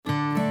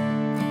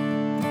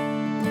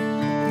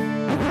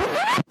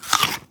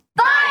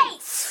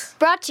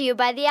Brought to you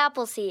by the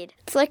Appleseed.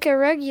 It's like a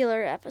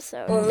regular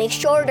episode. Only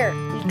shorter.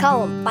 We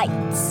call them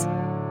bites.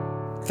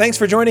 Thanks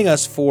for joining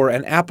us for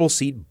an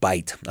Appleseed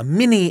Bite, a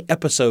mini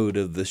episode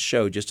of the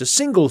show, just a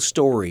single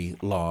story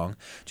long,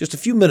 just a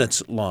few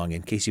minutes long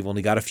in case you've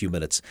only got a few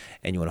minutes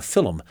and you want to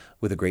fill them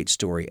with a great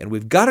story. And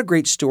we've got a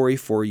great story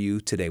for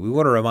you today. We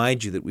want to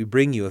remind you that we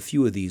bring you a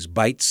few of these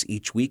bites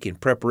each week in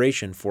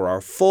preparation for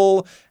our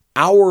full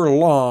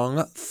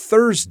hour-long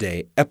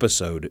Thursday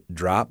episode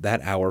drop,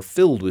 that hour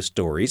filled with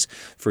stories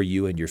for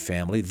you and your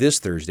family. This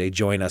Thursday,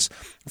 join us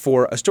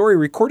for a story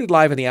recorded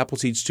live in the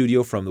Appleseed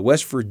studio from the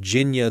West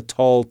Virginia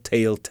tall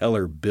tale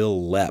teller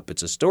Bill Lepp.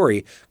 It's a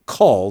story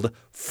called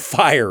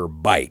Fire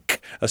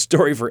Bike, a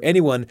story for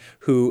anyone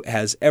who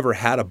has ever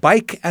had a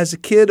bike as a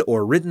kid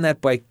or ridden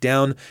that bike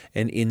down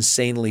an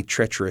insanely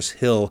treacherous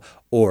hill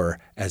or,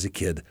 as a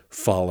kid,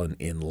 fallen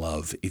in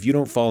love. If you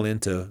don't fall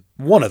into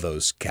one of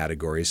those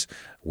categories,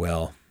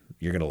 well,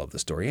 you're going to love the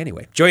story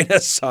anyway. Join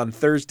us on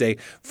Thursday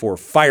for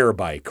Fire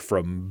Bike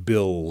from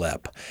Bill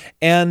Lepp.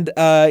 And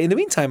in the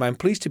meantime, I'm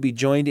pleased to be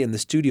joined in the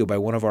studio by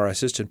one of our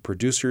assistant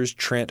producers,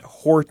 Trent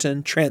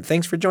Horton. Trent,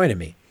 thanks for joining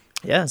me.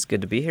 Yeah, it's good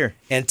to be here.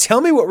 And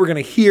tell me what we're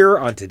going to hear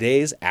on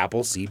today's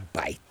Appleseed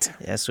Bite.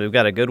 Yeah, so we've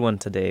got a good one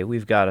today.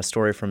 We've got a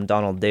story from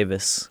Donald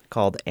Davis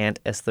called Aunt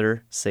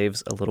Esther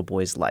Saves a Little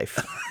Boy's Life.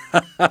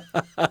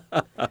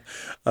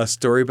 A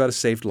story about a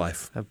saved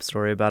life. A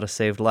story about a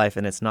saved life,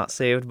 and it's not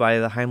saved by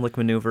the Heimlich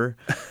maneuver,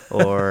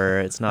 or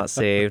it's not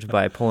saved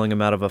by pulling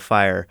him out of a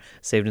fire,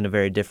 saved in a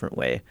very different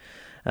way.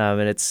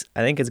 And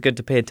I think it's good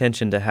to pay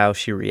attention to how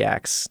she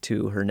reacts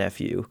to her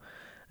nephew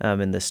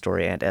in this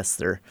story, Aunt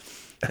Esther,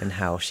 and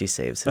how she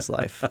saves his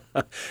life.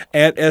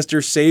 Aunt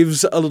Esther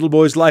Saves a Little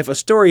Boy's Life, a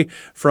story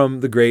from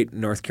the great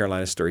North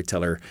Carolina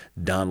storyteller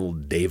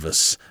Donald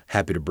Davis.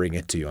 Happy to bring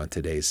it to you on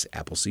today's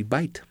Appleseed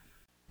Bite.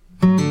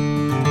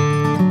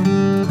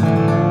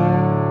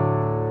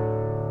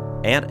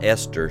 Aunt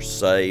Esther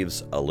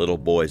Saves a Little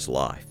Boy's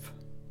Life.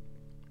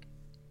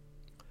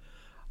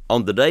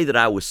 On the day that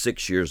I was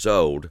 6 years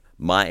old,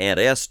 my Aunt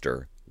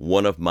Esther,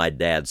 one of my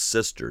dad's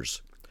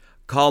sisters,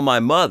 called my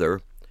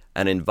mother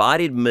and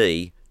invited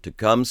me to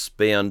come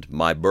spend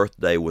my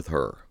birthday with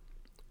her.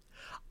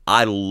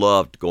 I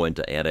loved going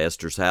to Aunt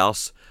Esther's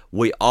house.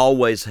 We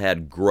always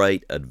had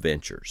great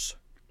adventures.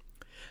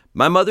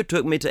 My mother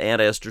took me to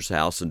Aunt Esther's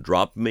house and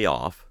dropped me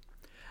off,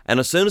 and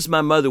as soon as my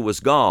mother was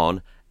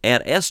gone,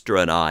 Aunt Esther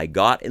and I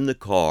got in the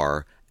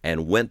car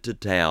and went to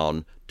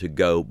town to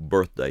go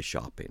birthday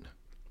shopping.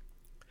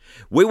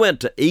 We went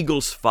to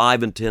Eagle's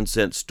 5 and 10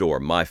 cent store,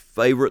 my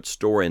favorite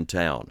store in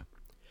town,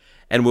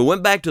 and we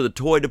went back to the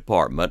toy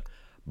department,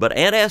 but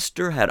Aunt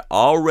Esther had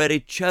already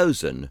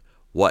chosen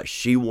what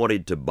she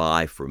wanted to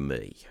buy for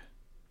me.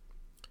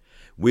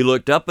 We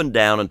looked up and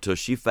down until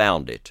she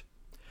found it.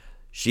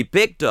 She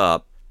picked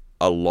up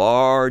a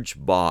large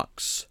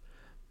box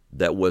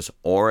that was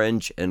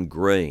orange and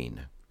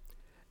green,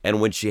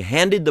 and when she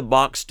handed the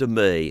box to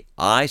me,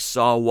 I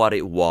saw what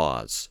it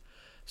was: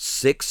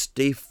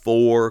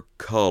 64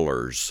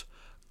 colors,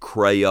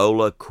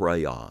 Crayola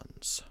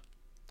crayons.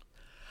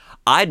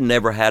 I'd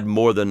never had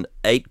more than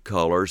 8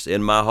 colors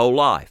in my whole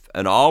life,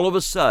 and all of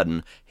a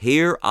sudden,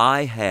 here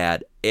I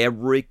had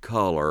every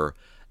color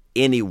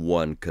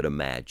anyone could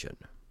imagine.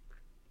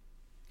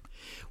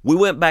 We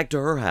went back to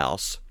her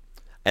house,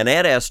 and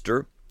Aunt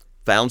Esther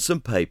found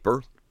some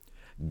paper,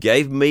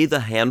 gave me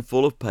the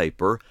handful of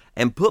paper,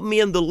 and put me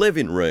in the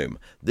living room.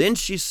 Then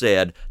she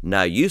said,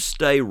 "Now you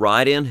stay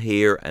right in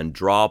here and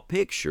draw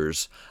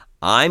pictures.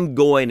 I'm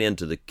going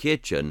into the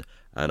kitchen,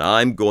 and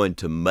I'm going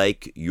to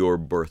make your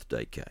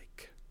birthday cake."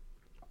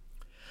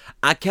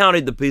 I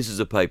counted the pieces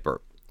of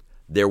paper.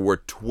 There were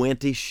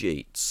 20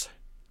 sheets.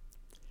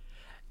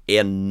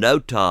 In no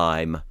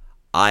time,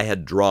 I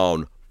had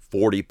drawn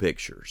 40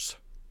 pictures.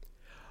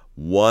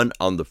 One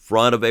on the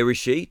front of every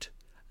sheet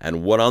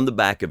and one on the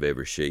back of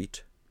every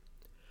sheet.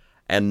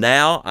 And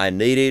now I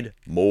needed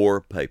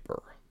more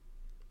paper.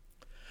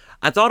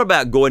 I thought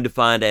about going to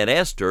find Aunt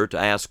Esther to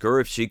ask her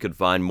if she could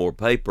find more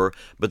paper,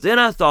 but then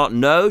I thought,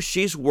 no,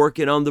 she's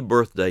working on the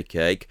birthday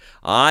cake.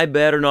 I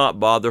better not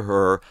bother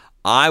her.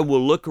 I will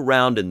look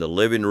around in the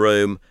living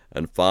room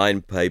and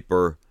find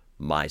paper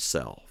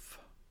myself.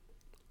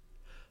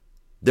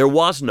 There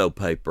was no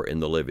paper in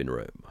the living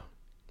room.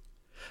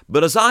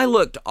 But as I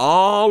looked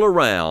all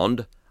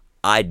around,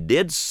 I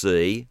did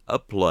see a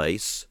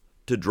place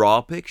to draw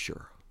a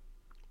picture.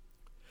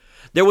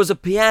 There was a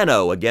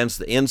piano against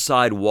the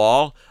inside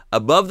wall.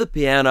 Above the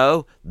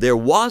piano, there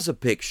was a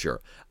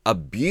picture, a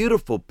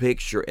beautiful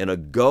picture in a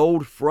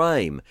gold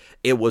frame.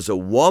 It was a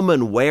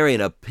woman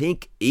wearing a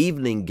pink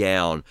evening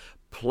gown,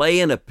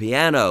 playing a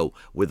piano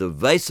with a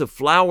vase of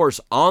flowers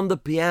on the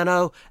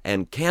piano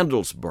and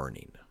candles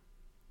burning.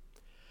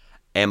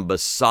 And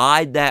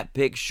beside that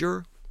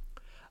picture,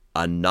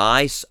 a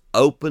nice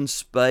open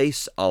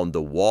space on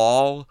the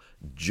wall,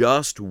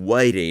 just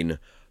waiting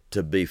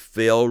to be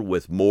filled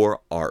with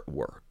more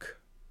artwork.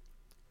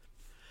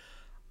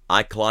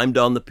 I climbed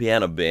on the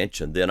piano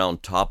bench and then on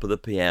top of the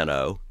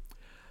piano,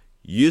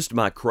 used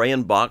my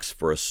crayon box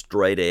for a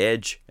straight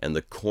edge and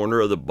the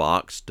corner of the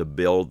box to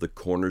build the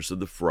corners of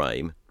the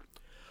frame,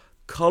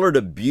 colored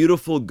a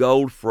beautiful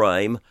gold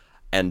frame,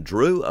 and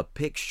drew a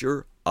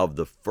picture of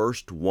the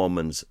first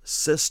woman's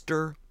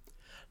sister,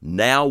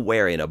 now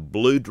wearing a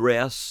blue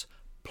dress,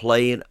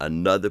 playing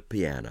another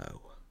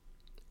piano.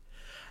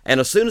 And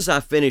as soon as I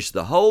finished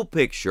the whole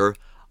picture,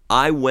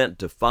 I went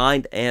to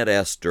find Aunt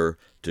Esther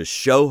to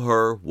show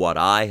her what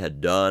I had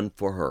done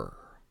for her.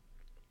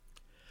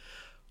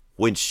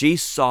 When she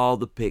saw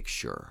the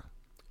picture,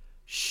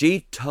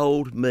 she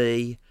told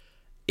me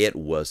it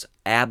was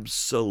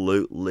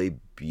absolutely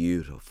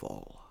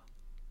beautiful.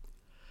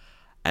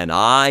 And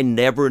I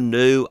never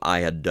knew I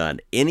had done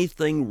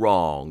anything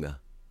wrong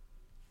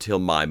till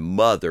my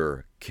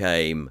mother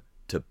came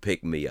to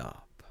pick me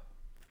up.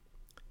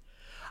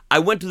 I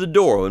went to the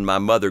door when my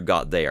mother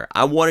got there.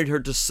 I wanted her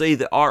to see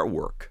the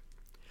artwork.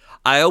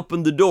 I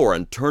opened the door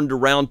and turned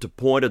around to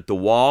point at the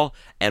wall,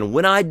 and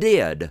when I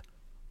did,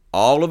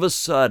 all of a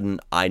sudden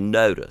I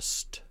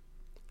noticed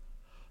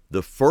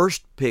the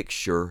first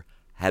picture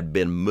had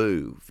been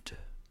moved.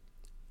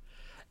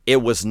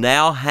 It was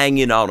now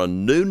hanging on a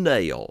new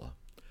nail,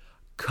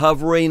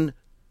 covering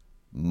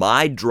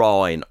my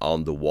drawing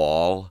on the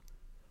wall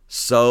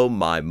so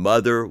my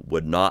mother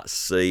would not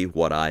see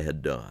what I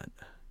had done.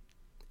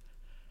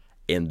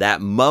 In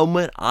that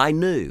moment, I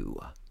knew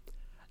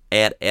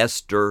Aunt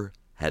Esther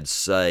had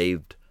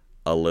saved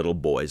a little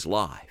boy's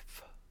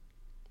life.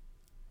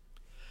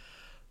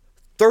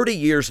 30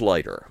 years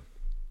later,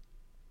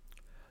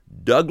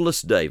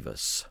 Douglas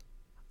Davis,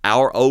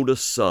 our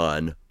oldest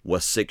son,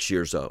 was 6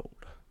 years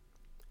old.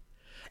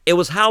 It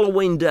was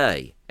Halloween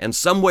Day, and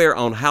somewhere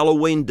on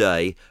Halloween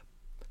Day,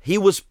 he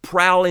was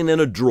prowling in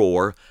a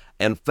drawer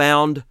and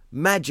found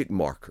magic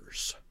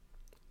markers.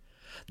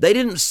 They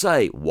didn't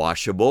say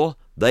washable,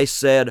 they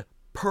said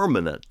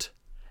permanent,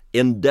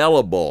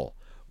 indelible,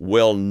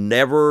 will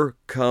never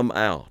come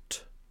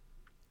out.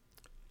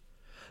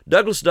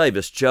 Douglas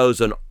Davis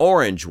chose an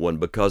orange one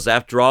because,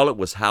 after all, it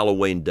was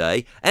Halloween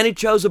Day, and he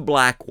chose a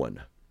black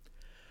one.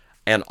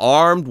 And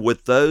armed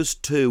with those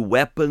two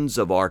weapons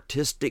of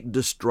artistic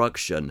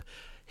destruction,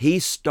 he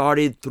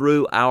started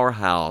through our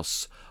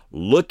house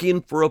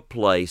looking for a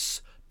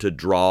place to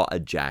draw a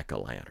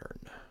jack-o'-lantern.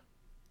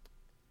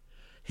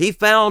 He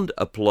found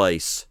a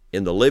place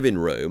in the living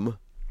room.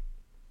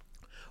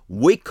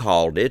 We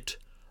called it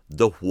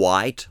the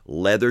white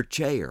leather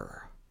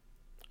chair.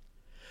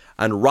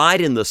 And right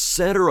in the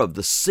center of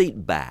the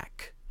seat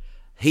back,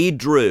 he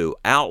drew,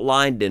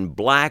 outlined in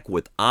black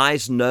with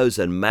eyes, nose,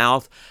 and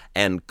mouth,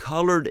 and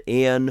colored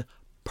in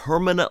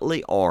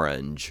permanently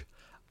orange,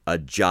 a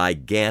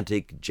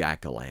gigantic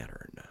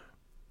jack-o'-lantern.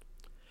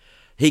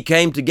 He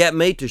came to get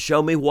me to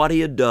show me what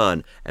he had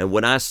done, and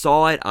when I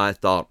saw it, I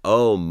thought,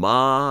 oh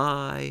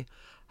my,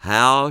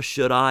 how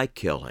should I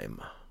kill him?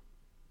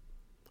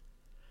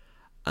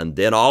 And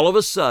then all of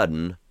a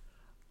sudden,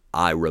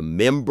 I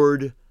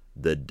remembered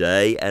the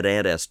day at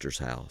Aunt Esther's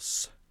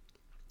house.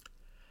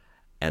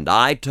 And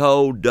I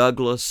told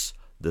Douglas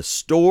the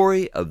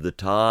story of the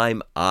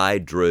time I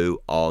drew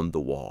on the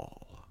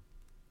wall.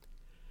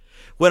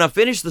 When I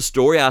finished the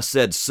story, I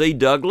said, see,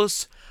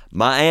 Douglas,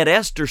 my Aunt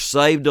Esther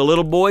saved a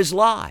little boy's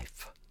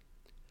life.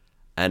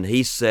 And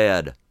he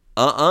said,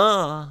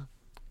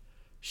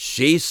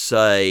 she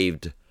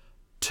saved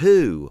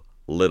 2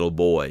 little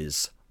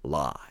boys'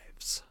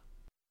 lives.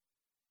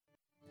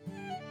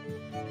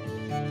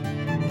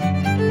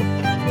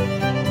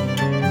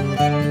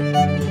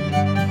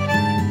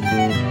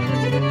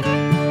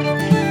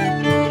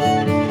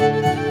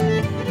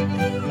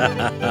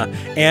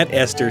 Aunt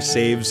Esther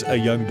saves a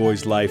young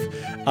boy's life.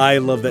 I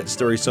love that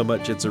story so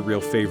much. It's a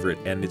real favorite,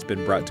 and it's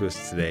been brought to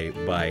us today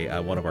by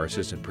one of our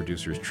assistant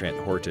producers, Trent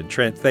Horton.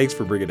 Trent, thanks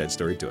for bringing that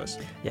story to us.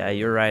 Yeah,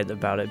 you're right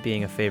about it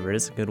being a favorite.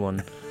 It's a good one.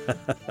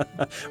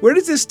 Where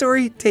does this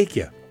story take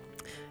you?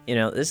 You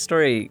know, this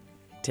story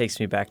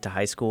takes me back to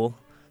high school,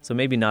 so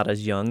maybe not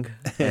as young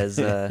as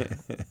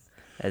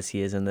as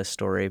he is in this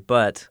story,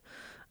 but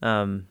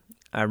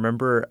I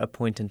remember a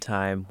point in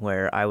time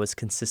where I was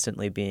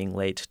consistently being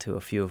late to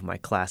a few of my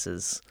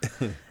classes,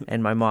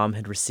 and my mom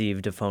had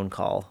received a phone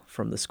call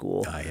from the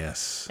school. Ah,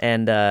 yes.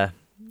 And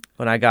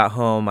when I got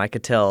home, I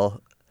could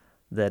tell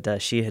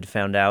that she had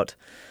found out,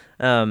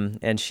 and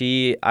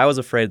I was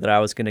afraid that I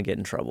was going to get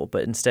in trouble,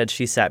 but instead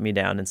she sat me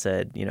down and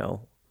said, you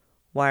know,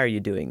 why are you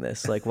doing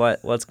this? Like,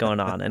 what's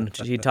going on? And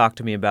she talked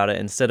to me about it.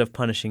 Instead of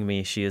punishing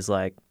me, she is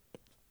like,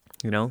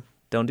 you know,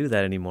 don't do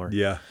that anymore.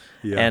 Yeah.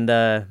 And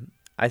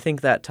I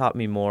think that taught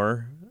me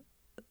more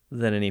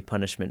than any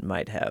punishment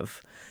might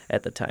have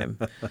at the time.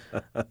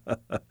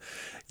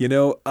 You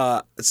know,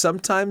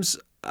 sometimes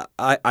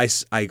I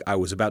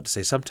was about to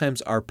say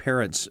sometimes our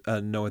parents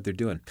know what they're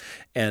doing,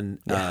 and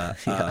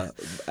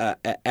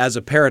as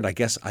a parent, I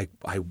guess I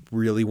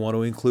really want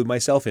to include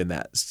myself in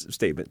that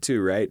statement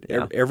too, right?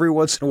 Yeah. Every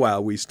once in a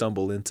while, we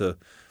stumble into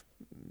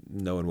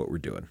knowing what we're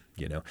doing.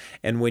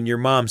 And when your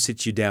mom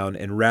sits you down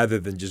and rather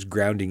than just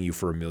grounding you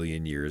for a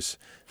million years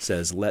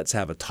says, let's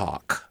have a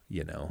talk,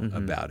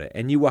 about it.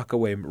 And you walk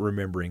away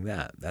remembering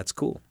that. That's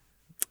cool.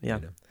 Yeah.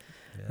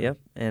 Yep.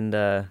 And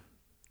I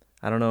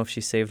don't know if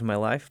she saved my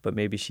life, but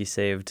maybe she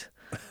saved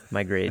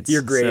my grades.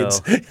 Your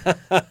grades.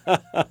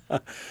 So.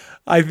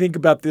 I think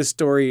about this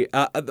story.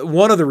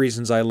 One of the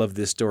reasons I love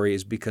this story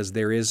is because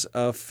there is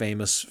a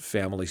famous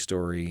family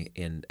story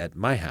at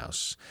my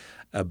house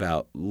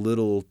about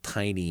little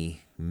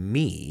tiny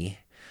me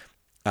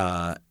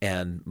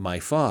and my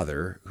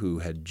father, who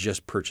had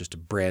just purchased a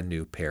brand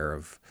new pair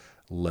of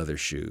leather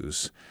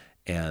shoes.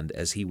 And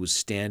as he was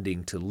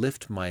standing to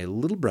lift my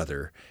little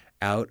brother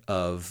out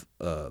of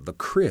the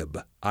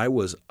crib, I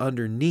was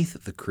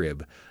underneath the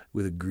crib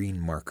with a green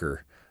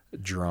marker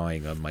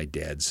drawing on my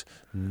dad's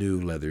new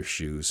leather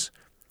shoes.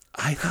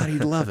 I thought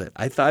he'd love it.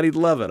 I thought he'd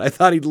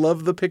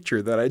love the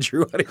picture that I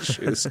drew on his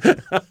shoes.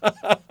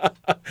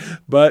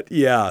 But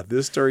yeah,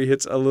 this story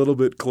hits a little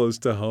bit close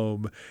to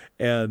home,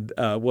 and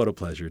what a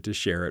pleasure to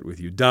share it with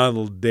you.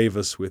 Donald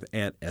Davis with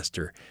Aunt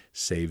Esther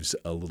saves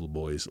a little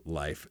boy's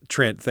life.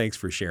 Trent, thanks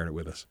for sharing it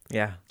with us.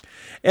 Yeah.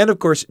 And of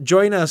course,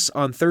 join us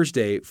on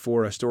Thursday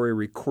for a story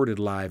recorded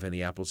live in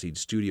the Appleseed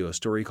studio, a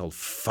story called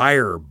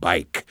Fire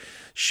Bike,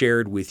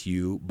 shared with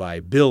you by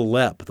Bill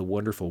Lepp, the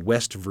wonderful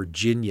West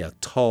Virginia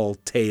tall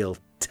tale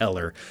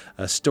teller,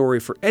 a story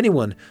for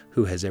anyone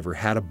who has ever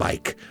had a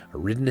bike,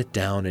 ridden it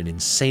down an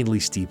insanely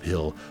steep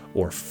hill,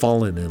 or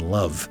fallen in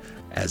love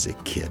as a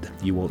kid.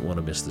 You won't want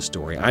to miss the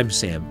story. I'm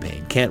Sam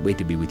Payne. Can't wait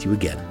to be with you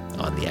again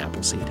on the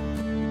Appleseed.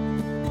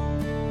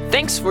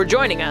 Thanks for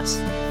joining us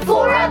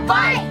For a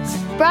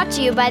Bite! Brought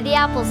to you by the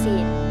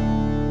Appleseed.